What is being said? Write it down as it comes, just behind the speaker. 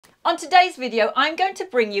On today's video, I'm going to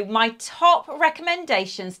bring you my top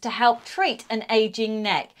recommendations to help treat an aging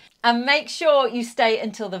neck. And make sure you stay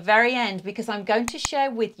until the very end because I'm going to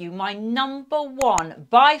share with you my number one,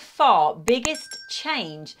 by far, biggest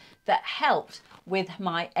change that helped with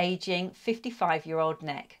my aging 55-year-old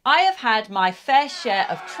neck. I have had my fair share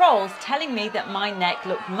of trolls telling me that my neck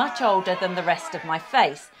looked much older than the rest of my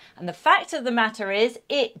face. And the fact of the matter is,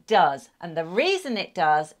 it does. And the reason it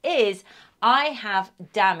does is I have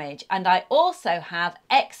damage, and I also have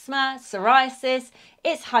eczema, psoriasis,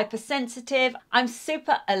 it's hypersensitive, I'm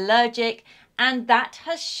super allergic, and that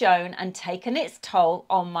has shown and taken its toll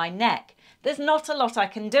on my neck. There's not a lot I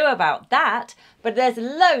can do about that, but there's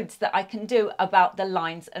loads that I can do about the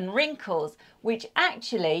lines and wrinkles, which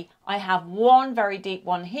actually I have one very deep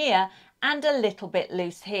one here and a little bit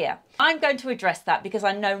loose here. I'm going to address that because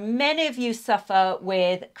I know many of you suffer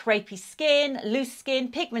with crepey skin, loose skin,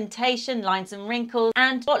 pigmentation, lines and wrinkles,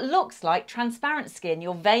 and what looks like transparent skin.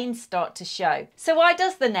 Your veins start to show. So why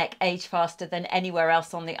does the neck age faster than anywhere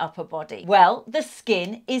else on the upper body? Well, the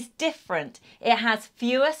skin is different. It has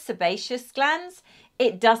fewer sebaceous glands.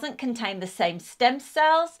 It doesn't contain the same stem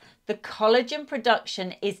cells. The collagen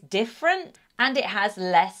production is different. And it has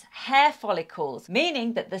less hair follicles,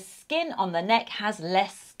 meaning that the skin on the neck has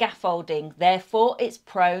less scaffolding. Therefore, it's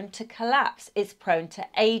prone to collapse. It's prone to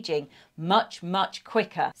aging much, much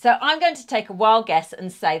quicker. So I'm going to take a wild guess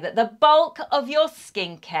and say that the bulk of your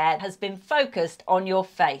skincare has been focused on your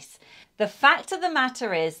face. The fact of the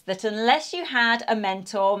matter is that unless you had a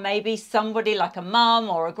mentor, maybe somebody like a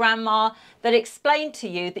mum or a grandma, that explained to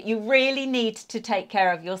you that you really need to take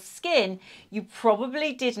care of your skin, you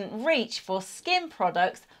probably didn't reach for skin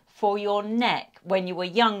products for your neck when you were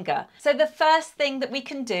younger. So the first thing that we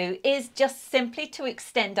can do is just simply to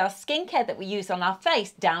extend our skincare that we use on our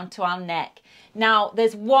face down to our neck. Now,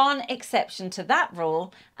 there's one exception to that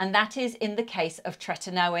rule, and that is in the case of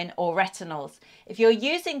tretinoin or retinols. If you're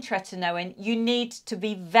using tretinoin, you need to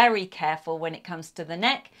be very careful when it comes to the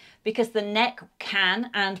neck because the neck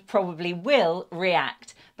can and probably will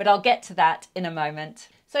react. But I'll get to that in a moment.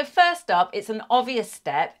 So first up, it's an obvious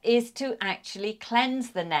step, is to actually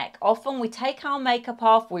cleanse the neck. Often we take our makeup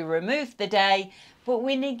off, we remove the day, but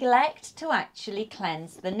we neglect to actually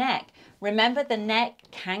cleanse the neck. Remember, the neck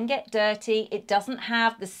can get dirty. It doesn't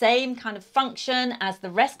have the same kind of function as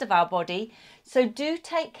the rest of our body. So do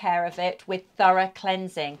take care of it with thorough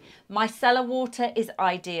cleansing. Micellar water is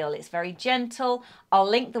ideal. It's very gentle. I'll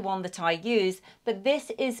link the one that I use, but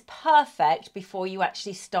this is perfect before you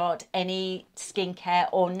actually start any skincare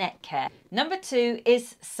or neck care. Number two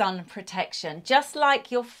is sun protection. Just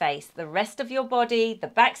like your face, the rest of your body, the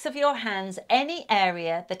backs of your hands, any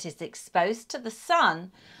area that is exposed to the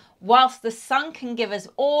sun, whilst the sun can give us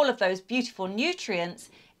all of those beautiful nutrients,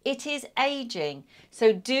 it is aging.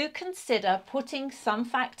 So do consider putting sun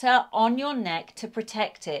factor on your neck to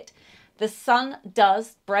protect it. The sun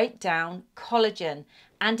does break down collagen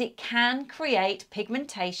and it can create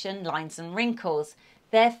pigmentation, lines and wrinkles.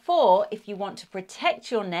 Therefore, if you want to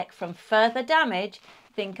protect your neck from further damage,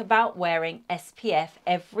 think about wearing SPF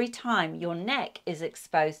every time your neck is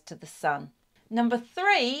exposed to the sun. Number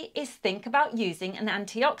three is think about using an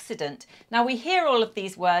antioxidant. Now we hear all of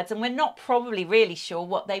these words and we're not probably really sure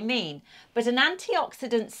what they mean, but an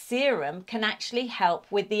antioxidant serum can actually help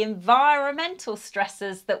with the environmental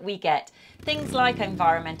stresses that we get. Things like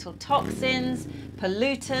environmental toxins,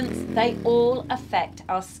 pollutants, they all affect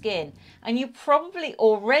our skin. And you probably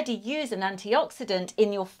already use an antioxidant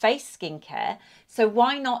in your face skincare, so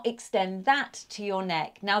why not extend that to your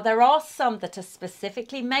neck? Now there are some that are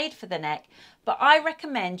specifically made for the neck, but I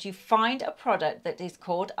recommend you find a product that is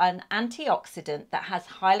called an antioxidant that has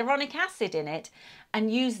hyaluronic acid in it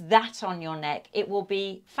and use that on your neck. It will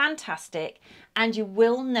be fantastic and you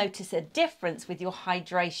will notice a difference with your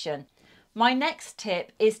hydration. My next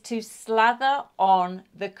tip is to slather on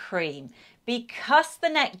the cream. Because the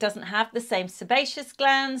neck doesn't have the same sebaceous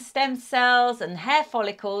glands, stem cells and hair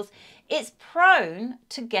follicles, it's prone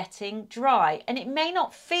to getting dry. And it may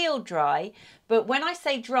not feel dry, but when I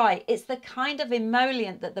say dry, it's the kind of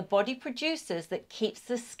emollient that the body produces that keeps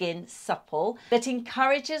the skin supple, that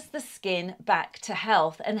encourages the skin back to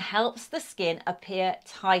health and helps the skin appear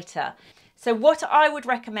tighter. So what I would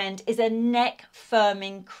recommend is a neck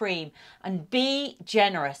firming cream, and be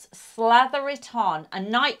generous. Slather it on. A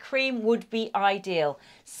night cream would be ideal.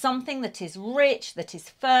 something that is rich, that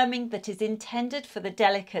is firming, that is intended for the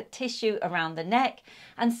delicate tissue around the neck,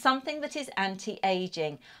 and something that is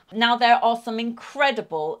anti-aging. Now, there are some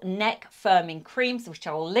incredible neck firming creams, which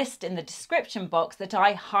I will list in the description box, that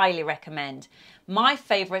I highly recommend. My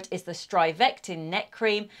favourite is the Strivectin neck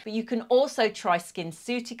cream, but you can also try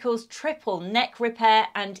SkinCeuticals Triple Neck Repair,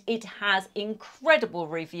 and it has incredible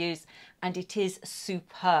reviews and it is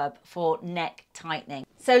superb for neck tightening.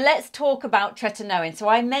 So let's talk about tretinoin. So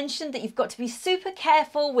I mentioned that you've got to be super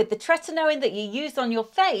careful with the tretinoin that you use on your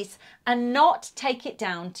face and not take it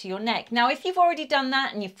down to your neck. Now, if you've already done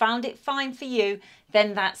that and you found it fine for you,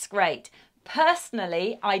 then that's great.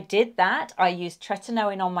 Personally, I did that. I used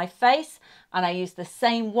tretinoin on my face and I used the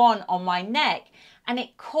same one on my neck, and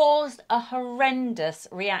it caused a horrendous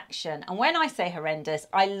reaction. And when I say horrendous,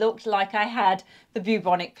 I looked like I had the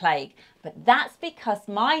bubonic plague. But that's because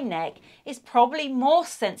my neck is probably more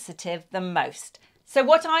sensitive than most. So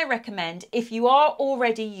what I recommend, if you are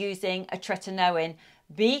already using a tretinoin,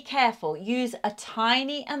 be careful. Use a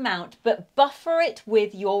tiny amount, but buffer it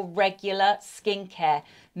with your regular skincare.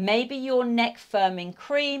 Maybe your neck firming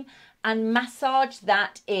cream, and massage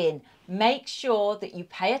that in. Make sure that you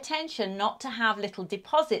pay attention not to have little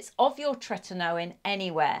deposits of your tretinoin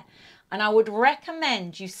anywhere. And I would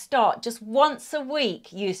recommend you start just once a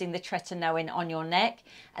week using the tretinoin on your neck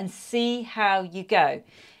and see how you go.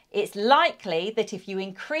 It's likely that if you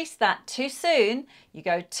increase that too soon, you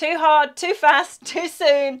go too hard, too fast, too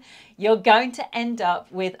soon, you're going to end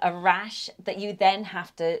up with a rash that you then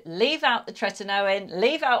have to leave out the tretinoin,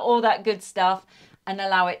 leave out all that good stuff, and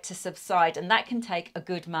allow it to subside, and that can take a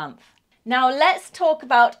good month. Now let's talk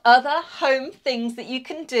about other home things that you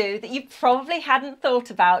can do that you probably hadn't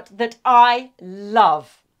thought about that I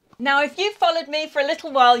love. Now, if you've followed me for a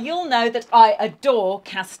little while, you'll know that I adore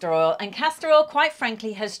castor oil, and castor oil, quite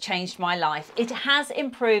frankly, has changed my life. It has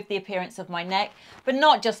improved the appearance of my neck, but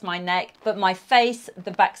not just my neck, but my face,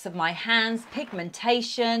 the backs of my hands,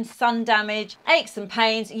 pigmentation, sun damage, aches and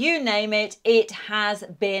pains, you name it, it has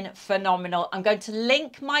been phenomenal. I'm going to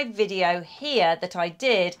link my video here that I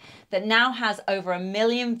did that now has over 1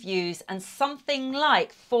 million views and something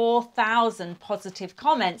like 4,000 positive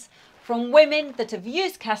comments from women that have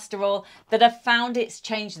used castor oil that have found it's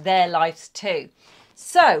changed their lives too.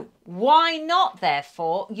 So why not,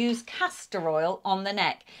 therefore, use castor oil on the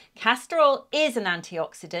neck? Castor oil is an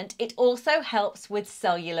antioxidant. It also helps with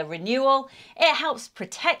cellular renewal. It helps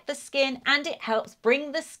protect the skin and it helps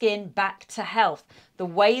bring the skin back to health, the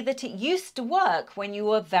way that it used to work when you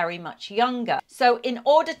were very much younger. So in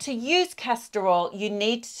order to use castor oil, you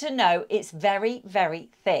need to know it's very, very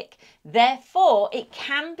thick. Therefore, it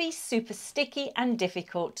can be super sticky and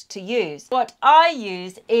difficult to use. What I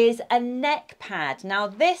use is a neck pad. Now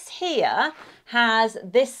this here has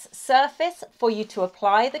this surface for you to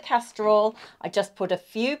apply the castor oil. I just put a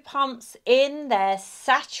few pumps in there,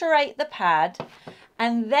 saturate the pad,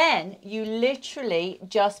 and then you literally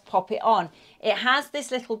just pop it on. It has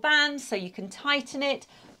this little band so you can tighten it,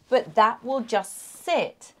 but that will just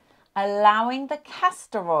sit, allowing the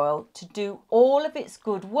castor oil to do all of its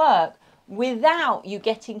good work without you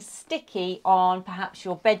getting sticky on perhaps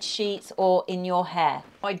your bed sheets or in your hair.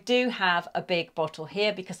 I do have a big bottle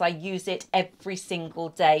here because I use it every single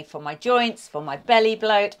day for my joints, for my belly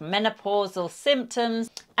bloat, menopausal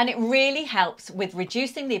symptoms, and it really helps with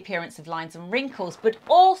reducing the appearance of lines and wrinkles, but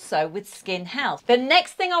also with skin health. The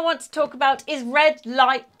next thing I want to talk about is red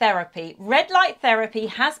light therapy. Red light therapy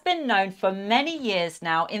has been known for many years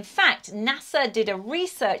now. In fact, NASA did a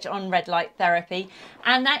research on red light therapy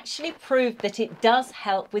and actually proved that it does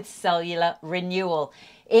help with cellular renewal.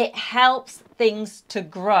 It helps things to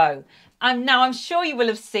grow. Now, I'm sure you will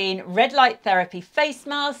have seen red light therapy face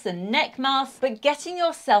masks and neck masks, but getting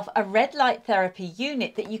yourself a red light therapy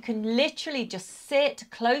unit that you can literally just sit,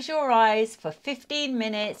 close your eyes for 15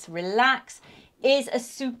 minutes, relax, is a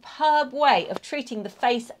superb way of treating the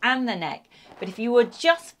face and the neck. But if you were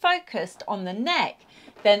just focused on the neck,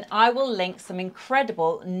 then I will link some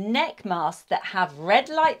incredible neck masks that have red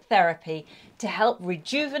light therapy to help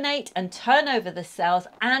rejuvenate and turn over the cells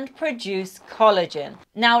and produce collagen.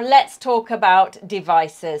 Now let's talk about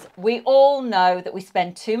devices. We all know that we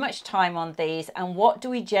spend too much time on these, and what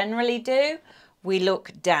do we generally do? We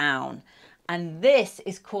look down. And this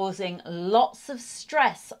is causing lots of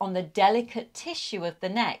stress on the delicate tissue of the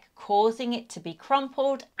neck, causing it to be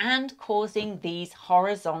crumpled and causing these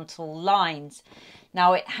horizontal lines.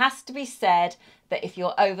 Now, it has to be said that if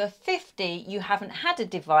you're over 50, you haven't had a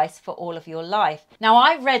device for all of your life. Now,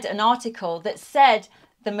 I read an article that said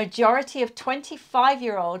The majority of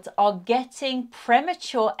 25-year-olds are getting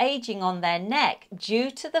premature aging on their neck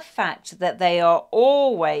due to the fact that they are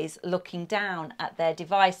always looking down at their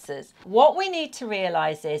devices. What we need to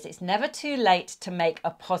realize is it's never too late to make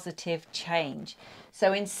a positive change.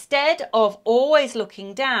 So instead of always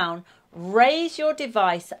looking down, raise your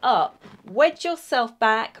device up, wedge yourself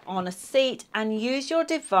back on a seat and use your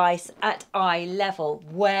device at eye level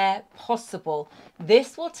where possible.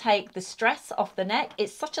 This will take the stress off the neck.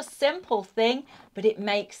 It's such a simple thing, but it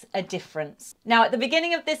makes a difference. Now, at the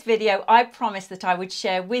beginning of this video, I promised that I would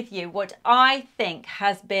share with you what I think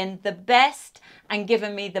has been the best and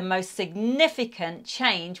given me the most significant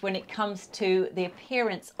change when it comes to the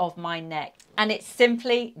appearance of my neck. And it's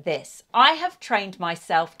simply this. I have trained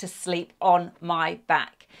myself to sleep on my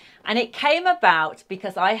back. And it came about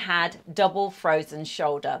because I had double frozen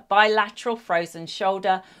shoulder, bilateral frozen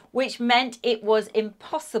shoulder, which meant it was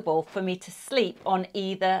impossible for me to sleep on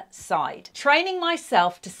either side. Training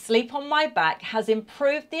myself to sleep on my back has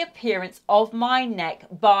improved the appearance of my neck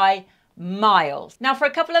by miles. Now, for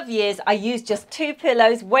a couple of years, I used just 2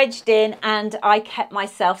 pillows wedged in and I kept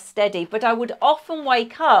myself steady, but I would often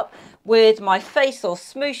wake up with my face all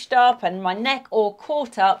smooshed up and my neck all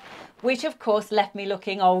caught up, which of course left me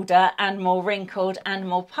looking older and more wrinkled and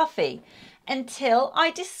more puffy, until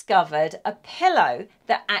I discovered a pillow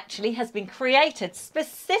that actually has been created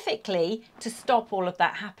specifically to stop all of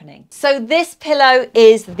that happening. So this pillow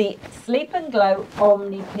is the Sleep and Glow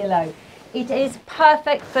Omni Pillow. It is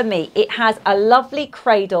perfect for me. It has a lovely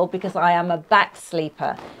cradle because I am a back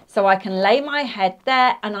sleeper. So I can lay my head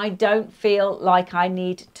there and I don't feel like I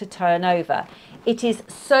need to turn over. It is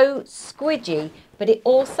so squidgy, but it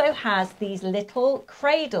also has these little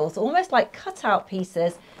cradles, almost like cutout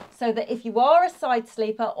pieces, so that if you are a side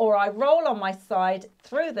sleeper or I roll on my side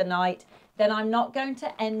through the night, then I'm not going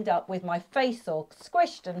to end up with my face all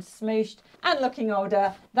squished and smooshed and looking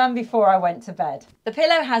older than before I went to bed. The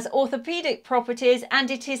pillow has orthopedic properties and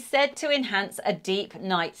it is said to enhance a deep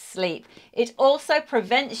night's sleep. It also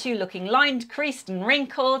prevents you looking lined, creased and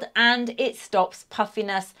wrinkled, and it stops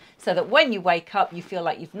puffiness so that when you wake up you feel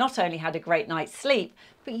like you've not only had a great night's sleep,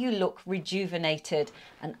 but you look rejuvenated.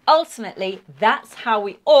 And ultimately, that's how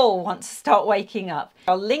we all want to start waking up.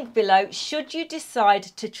 I'll link below should you decide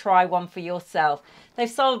to try one for yourself. They've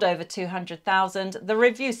sold over 200,000. The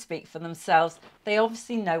reviews speak for themselves. They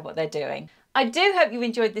obviously know what they're doing. I do hope you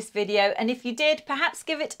enjoyed this video, and if you did, perhaps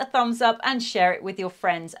give it a thumbs up and share it with your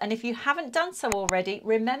friends. And if you haven't done so already,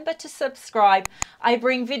 remember to subscribe. I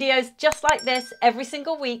bring videos just like this every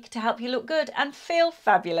single week to help you look good and feel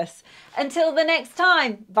fabulous. Until the next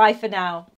time, bye for now.